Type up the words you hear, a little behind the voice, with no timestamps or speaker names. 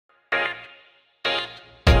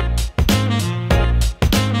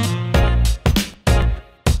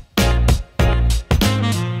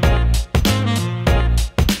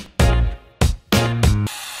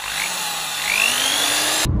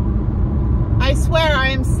I swear I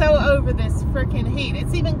am so over this freaking heat.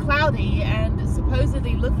 It's even cloudy and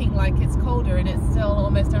supposedly looking like it's colder, and it's still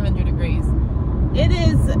almost 100 degrees. It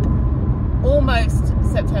is almost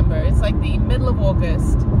September. It's like the middle of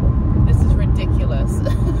August. This is ridiculous.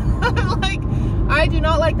 Like, I do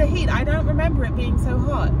not like the heat. I don't remember it being so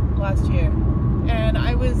hot last year. And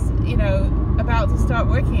I was, you know, about to start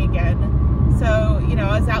working again. So, you know,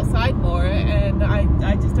 I was outside more, and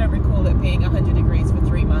I just don't recall it being 100 degrees for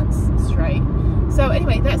 3 months straight. So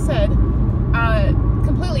anyway, that said,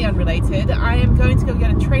 completely unrelated, I am going to go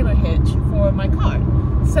get a trailer hitch for my car.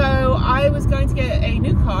 So I was going to get a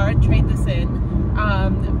new car and trade this in,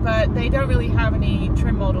 but they don't really have any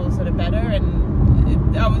trim models that are better,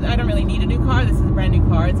 and I don't really need a new car. This is a brand new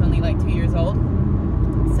car. It's only like 2 years old.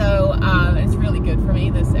 So it's really good for me,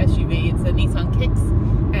 this SUV. It's a Nissan Kicks,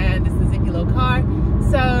 and it's a zippy little car.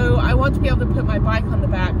 So I want to be able to put my bike on the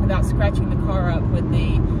back without scratching the car up with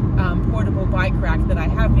the portable bike rack that I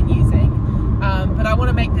have been using. But I want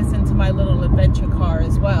to make this into my little adventure car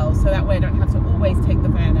as well, so that way I don't have to always take the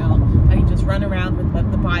van out. I can just run around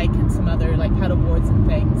with the bike and some other like pedal boards and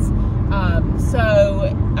things.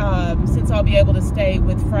 Since I'll be able to stay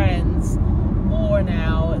with friends more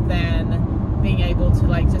now than being able to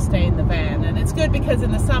like just stay in the van, and it's good because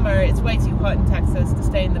in the summer it's way too hot in Texas to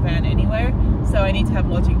stay in the van anywhere, so I need to have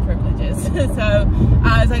lodging privileges. So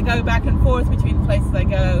as I go back and forth between the places I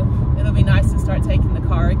go, it'll be nice to start taking the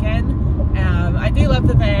car again. I do love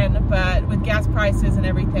the van, but with gas prices and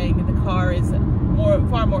everything, the car is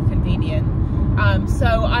far more convenient. So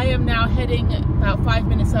I am now heading about 5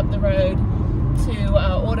 minutes up the road to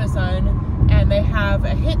AutoZone, and they have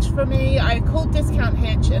a hitch for me. I called Discount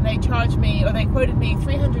Hitch, and they charged me, or they quoted me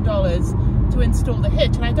 $300 to install the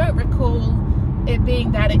hitch, and I don't recall it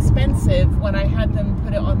being that expensive when I had them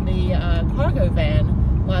put it on the cargo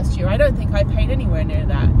van last year. I don't think I paid anywhere near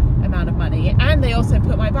that amount of money, and they also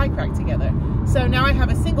put my bike rack together. So now I have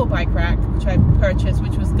a single bike rack, which I purchased,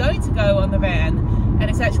 which was going to go on the van, and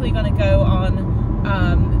it's actually going to go on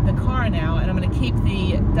the car now, and I'm going to keep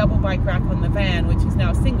the double bike rack on the van, which is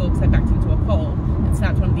now single because I backed into a pole and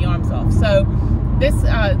snapped one of the arms off. So this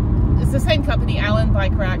is the same company, Allen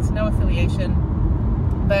Bike Racks, no affiliation,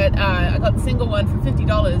 but I got the single one for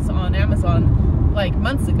 $50 on Amazon like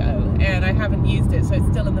months ago, and I haven't used it, so it's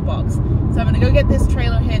still in the box. So I'm going to go get this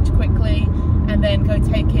trailer hitch quickly and then go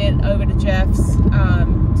take it over to Jeff's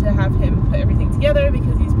to have him put everything together,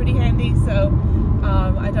 because he's pretty handy, so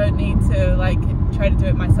I don't need to like try to do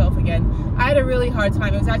it myself again. I had a really hard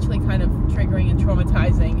time. It was actually kind of triggering and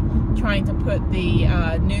traumatizing trying to put the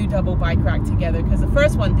new double bike rack together, because the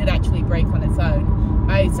first one did actually break on its own.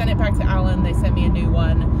 I sent it back to Allen, they sent me a new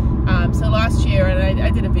one. So last year, and I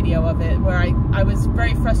did a video of it, where I was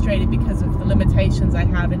very frustrated because of the limitations I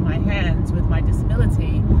have in my hands with my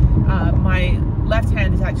disability. My left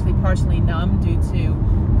hand is actually partially numb due to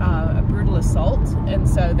a brutal assault, and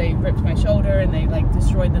so they ripped my shoulder and they like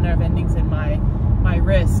destroyed the nerve endings in my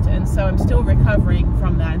wrist, and so I'm still recovering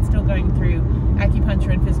from that and still going through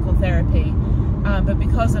acupuncture and physical therapy. But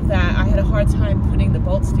because of that, I had a hard time putting the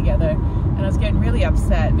bolts together, and I was getting really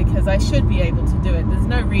upset because I should be able to do it. There's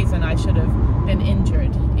no reason I should have been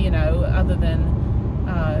injured, you know, other than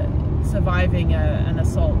surviving an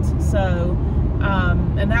assault. So,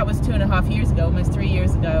 and that was 2.5 years ago, almost 3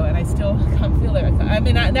 years ago, and I still can't feel it. I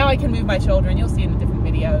mean, now I can move my shoulder, and you'll see in a different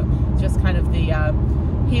video just kind of the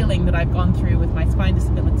healing that I've gone through with my spine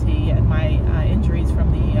disability and my injuries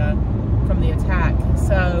from the attack.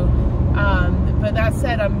 So, but that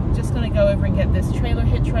said, I'm just going to go over and get this trailer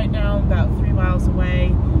hitch right now, about 3 miles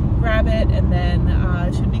away, grab it, and then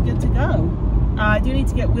it should be good to go. I do need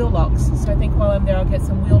to get wheel locks, so I think while I'm there I'll get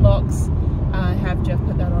some wheel locks, have Jeff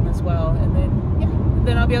put that on as well, and then, yeah,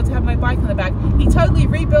 then I'll be able to have my bike on the back. He totally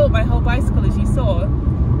rebuilt my whole bicycle, as you saw,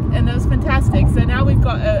 and that was fantastic. So now we've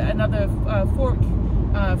got another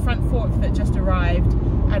front fork that just arrived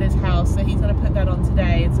at his house, so he's going to put that on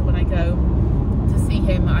today, and so when I go to see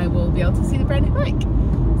him, I will be able to see the brand new bike.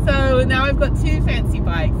 So now I've got 2 fancy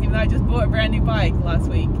bikes, even though I just bought a brand new bike last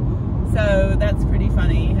week. So that's pretty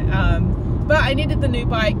funny. But I needed the new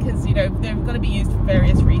bike because, you know, they're going to be used for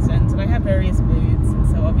various reasons, and I have various moods, and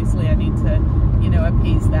so obviously I need to, you know,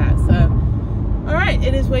 appease that. So, all right,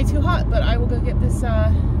 it is way too hot, but I will go get this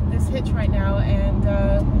this hitch right now, and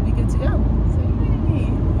we'll be good to go. So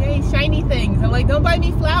yay, shiny things. I'm like, don't buy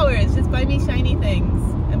me flowers, just buy me shiny things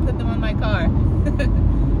and put them on my car.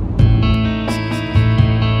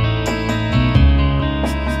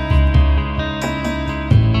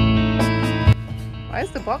 Why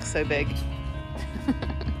is the box so big?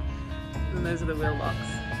 And those are the wheel locks.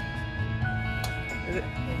 Is it?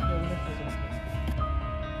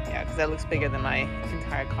 Yeah, because that looks bigger than my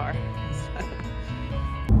entire car. So.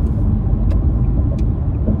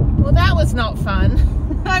 Well, that was not fun.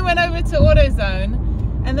 I went over to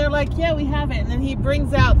AutoZone and they're like, yeah, we have it. And then he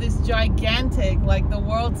brings out this gigantic, like the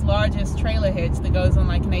world's largest trailer hitch that goes on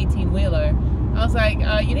like an 18-wheeler. I was like,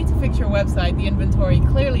 you need to fix your website. The inventory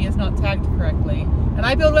clearly is not tagged correctly. And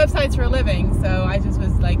I build websites for a living, so I just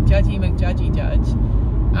was like judgy McJudgy judge.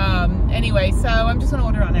 Anyway, so I'm just gonna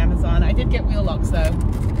order on Amazon. I did get wheel locks though,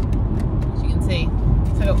 as you can see.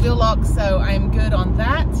 So I got wheel locks, so I'm good on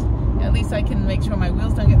that. At least I can make sure my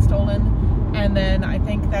wheels don't get stolen. And then I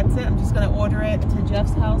think that's it. I'm just gonna order it to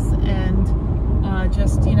Jeff's house and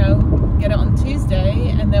just, you know, get it on Tuesday,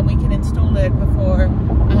 and then we can install it before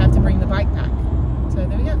I have to bring the bike back. So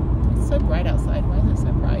there we go. It's so bright outside. Why is it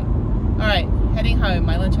so bright? All right, heading home.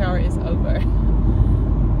 My lunch hour is over.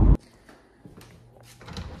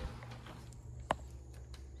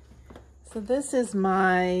 So this is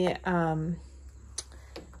my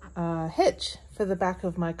hitch for the back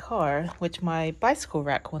of my car, which my bicycle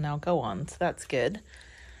rack will now go on. So that's good.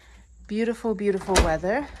 Beautiful, beautiful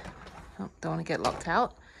weather. Oh, don't want to get locked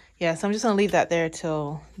out. Yeah, so I'm just going to leave that there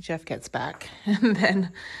till Jeff gets back. And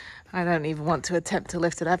then I don't even want to attempt to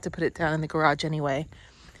lift it. I have to put it down in the garage anyway.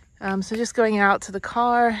 So just going out to the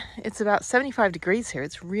car. It's about 75 degrees here.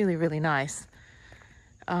 It's really, really nice.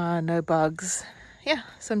 No bugs. Yeah,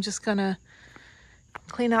 so I'm just going to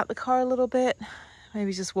clean out the car a little bit.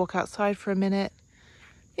 Maybe just walk outside for a minute.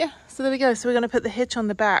 Yeah, so there we go. So we're going to put the hitch on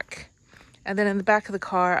the back. And then in the back of the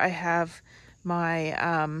car, I have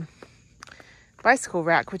my bicycle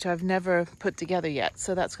rack, which I've never put together yet.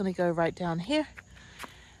 So that's going to go right down here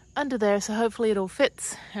under there. So hopefully it all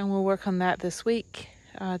fits, and we'll work on that this week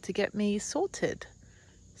to get me sorted.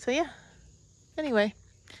 So yeah, anyway,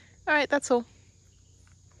 all right, that's all.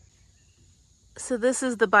 So this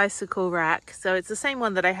is the bicycle rack. So it's the same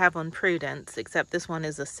one that I have on Prudence, except this one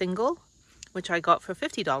is a single, which I got for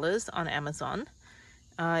 $50 on Amazon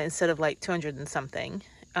instead of like 200 and something.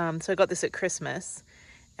 So I got this at Christmas.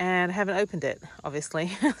 And I haven't opened it,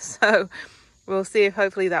 obviously. So we'll see if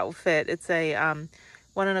hopefully that will fit. It's a 1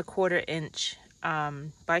 1/4 inch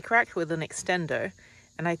bike rack with an extender.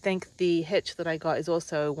 And I think the hitch that I got is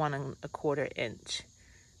also 1 1/4 inch,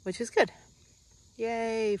 which is good.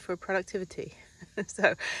 Yay for productivity.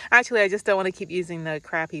 So actually, I just don't want to keep using the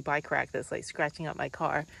crappy bike rack that's like scratching up my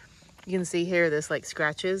car. You can see here, there's like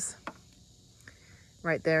scratches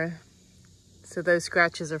right there. So those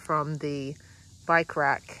scratches are from the bike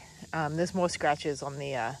rack. There's more scratches on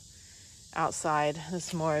the outside.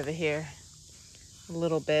 There's more over here, a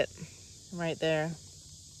little bit right there,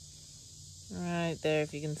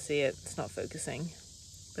 if you can see it. It's not focusing,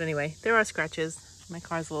 but anyway, there are scratches. My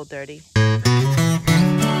car's a little dirty.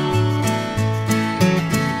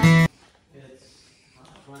 It's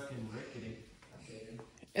fucking rickety.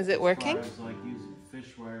 Is it working? I was like using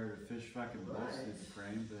fish wire to fish fucking bolts through the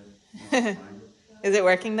frame, but it's fine. Is it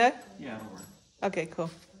working though? Yeah, it'll work. Okay, cool.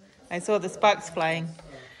 I saw the sparks flying.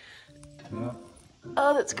 Well,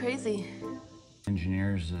 Oh, that's crazy.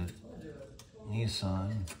 engineers at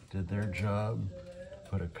Nissan did their job,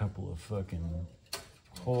 put a couple of fucking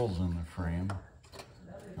holes in the frame,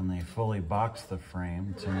 and they fully boxed the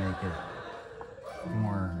frame to make it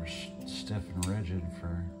more stiff and rigid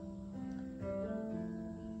for,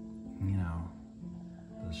 you know,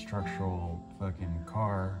 the structural fucking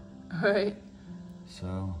car. All right.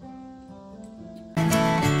 So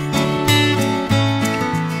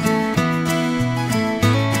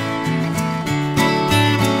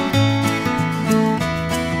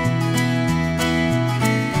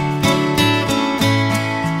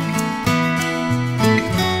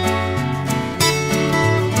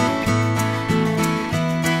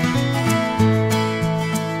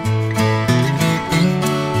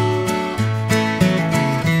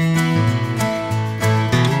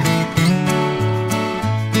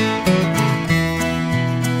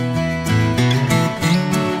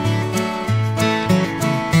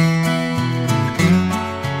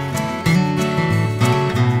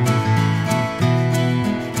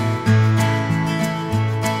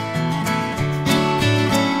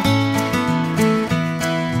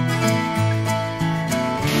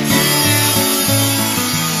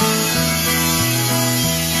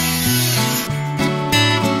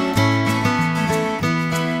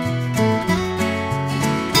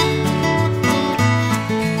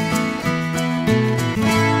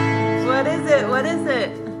What is it?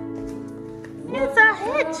 It's a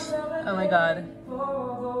hitch. Oh my God.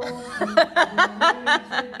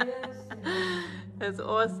 That's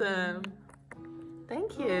awesome.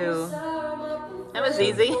 Thank you. That was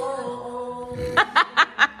easy.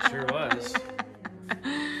 sure was.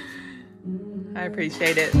 I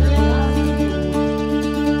appreciate it.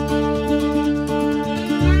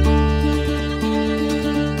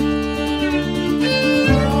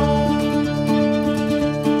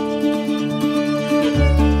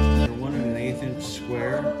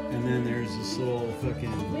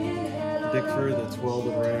 That's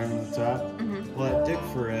welded right on the top. Well, that dick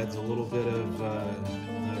fur adds a little bit of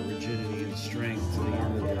rigidity and strength to the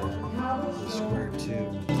end of the square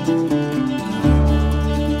tube.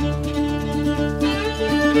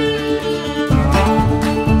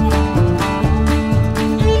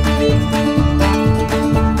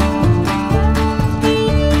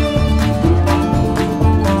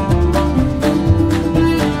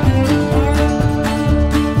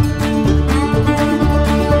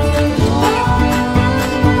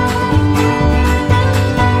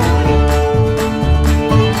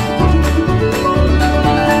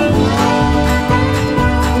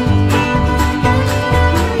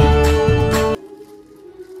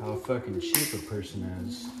 Fucking cheap a person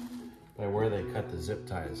is by where they cut the zip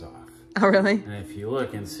ties off. Oh, really? And if you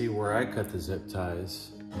look and see where I cut the zip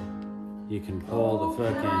ties, you can pull the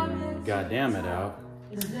fucking goddamn it out,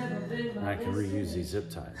 and I can reuse these zip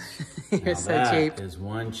ties. You're now so that cheap. is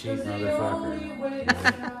one cheap motherfucker.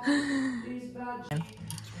 It's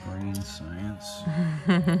brain science.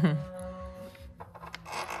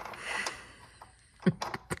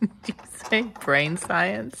 Did you say brain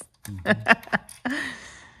science?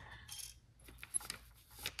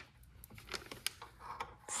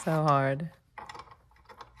 So hard.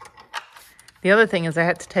 The other thing is I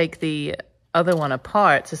had to take the other one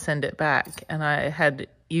apart to send it back, and I had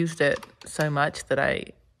used it so much that I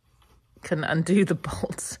couldn't undo the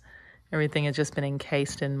bolts. Everything had just been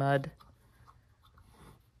encased in mud.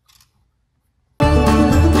 You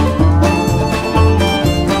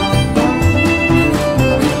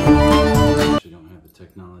don't have the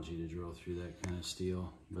technology to drill through that kind of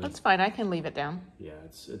steel. But That's fine, I can leave it down. yeah,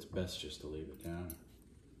 it's best just to leave it down.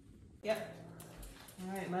 Yep.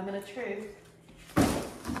 All right, moment of truth.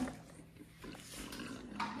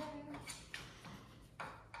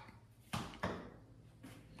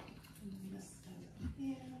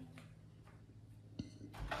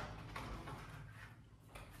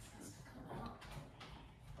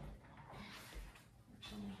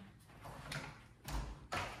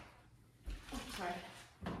 Sorry.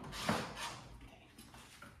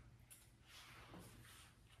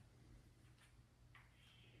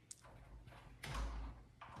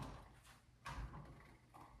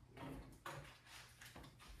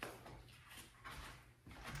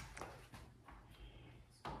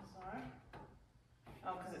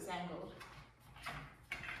 Oh, because it's angled.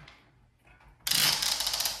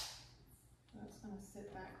 That's going to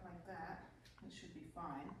sit back like that. It should be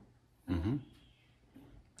fine. Mm-hmm.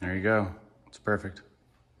 There you go. It's perfect.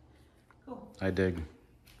 Cool. I dig.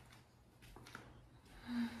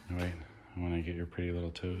 Wait, I want to get your pretty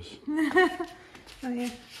little toes. Oh, yeah.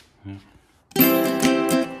 Yeah.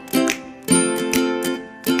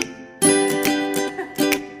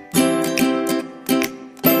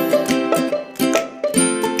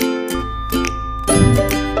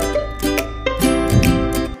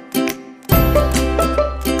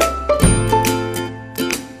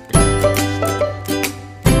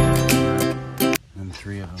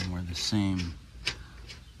 Three of them were the same.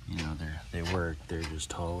 You know, they work. They're just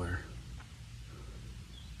taller.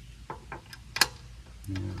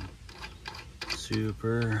 Yeah.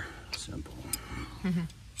 Super simple. Mm-hmm.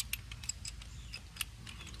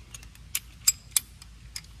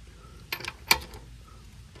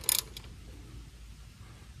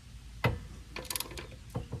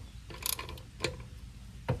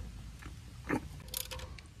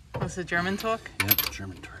 What's the German talk? Yep,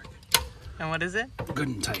 German torque. And what is it? Good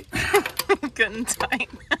and tight. Good and tight.